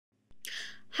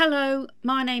Hello,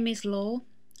 my name is Law,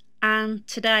 and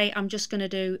today I'm just going to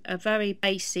do a very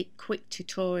basic quick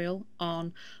tutorial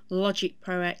on Logic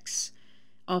Pro X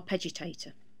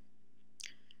Arpeggiator.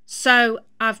 So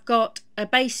I've got a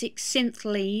basic synth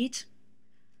lead,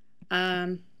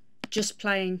 just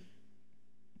playing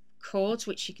chords,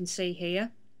 which you can see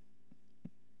here,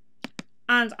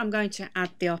 and I'm going to add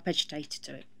the arpeggiator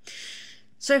to it.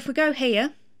 So if we go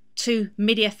here to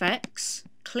MIDI effects,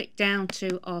 click down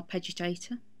to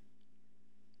arpeggiator,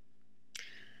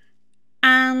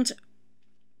 and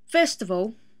first of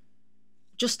all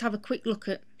just have a quick look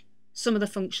at some of the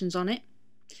functions on it.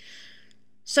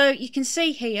 So you can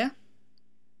see here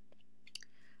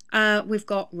we've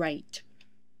got rate.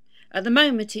 At the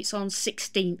moment it's on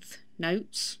 16th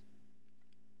notes,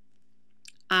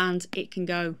 and it can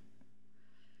go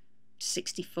to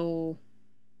 64,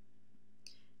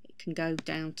 it can go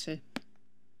down to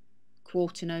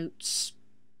quarter notes,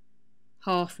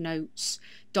 half notes,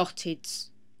 dotteds,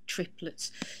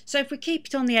 triplets. So if we keep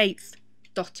it on the 8th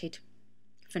dotted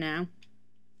for now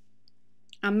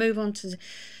and move on to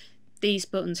these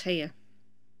buttons here.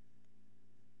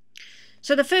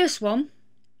 So the first one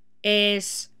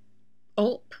is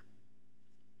up,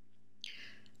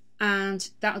 and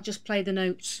that'll just play the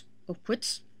notes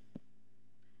upwards.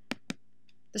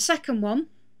 The second one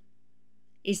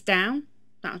is down,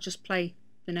 that'll just play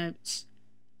the notes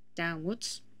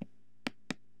downwards.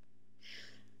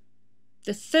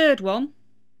 The third one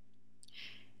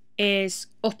is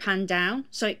up and down,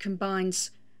 so it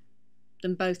combines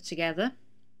them both together.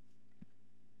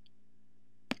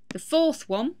 The fourth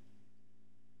one,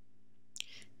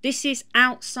 this is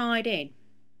outside in.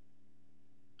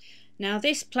 Now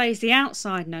this plays the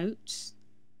outside notes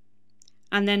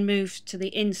and then moves to the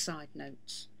inside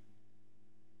notes.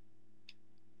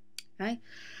 Okay.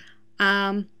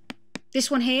 This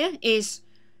one here is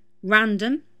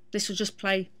random. This will just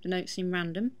play the notes in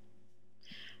random.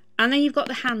 And then you've got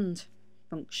the hand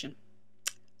function.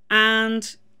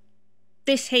 And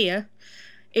this here,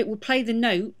 it will play the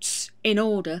notes in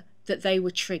order that they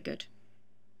were triggered.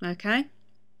 Okay?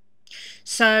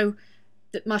 So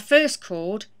my first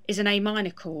chord is an A minor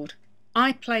chord.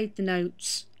 I played the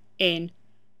notes in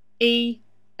E,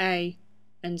 A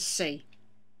and C.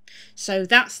 So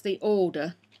that's the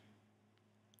order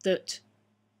that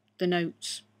the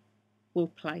notes will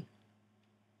play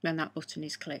when that button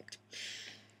is clicked.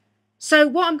 So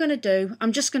what I'm going to do,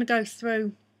 I'm just going to go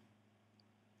through,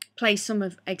 play some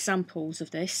of examples of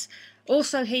this.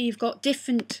 Also here you've got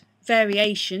different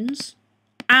variations,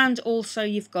 and also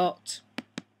you've got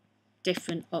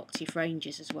different octave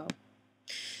ranges as well.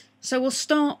 So we'll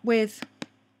start with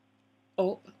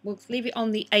up. We'll leave it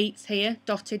on the 8th here,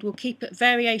 dotted. We'll keep it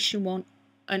variation 1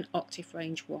 and octave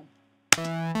range 1.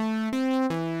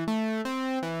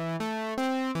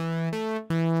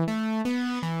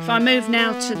 If I move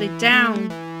now to the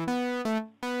down,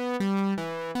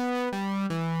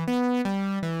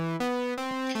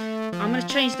 I'm going to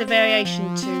change the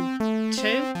variation to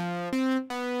 2.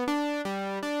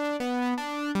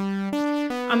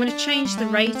 I'm going to change the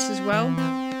rate as well.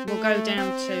 We'll go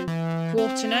down to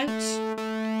quarter notes.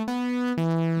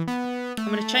 I'm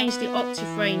going to change the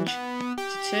octave range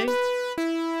to 2.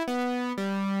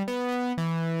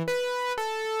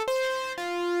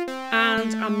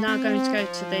 And I'm now going to go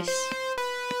to this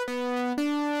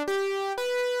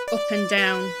up and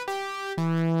down.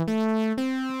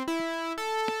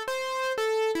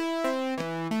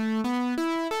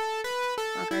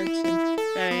 I'll go to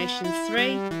variation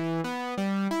 3.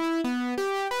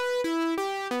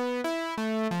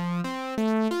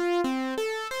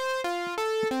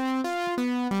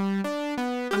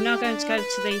 I'm now going to go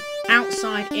to the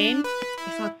outside in.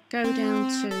 If I go down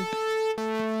to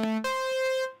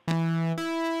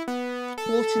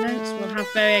quarter notes, we'll have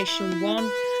variation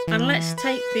 1, and let's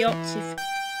take the octave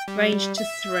range to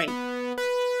 3.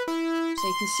 So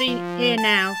you can see here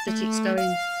now that it's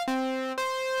going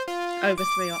over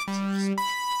 3 octaves.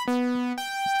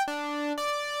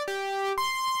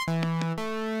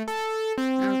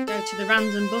 Now go to the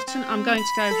random button. I'm going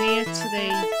to go here to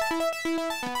the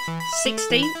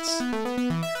 16ths.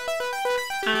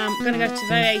 I'm going to go to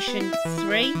variation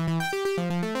 3,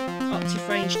 octave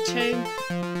range 2.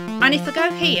 And if I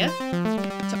go here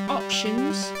to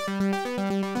options,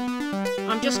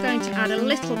 I'm just going to add a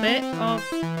little bit of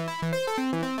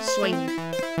swing.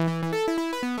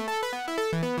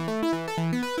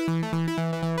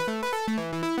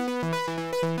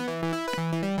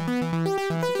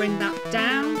 Bring that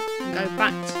down and go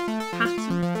back to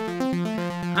pattern.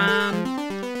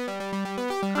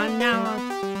 And now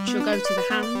I shall go to the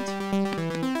hand.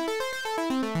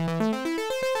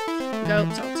 Go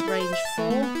up to octave range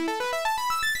 4.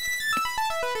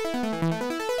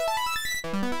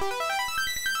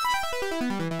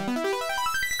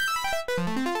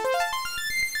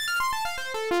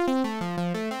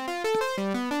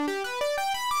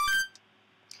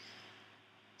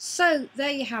 So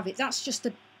there you have it. That's just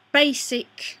a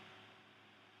basic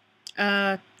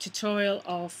tutorial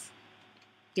of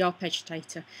the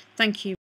arpeggiator. Thank you.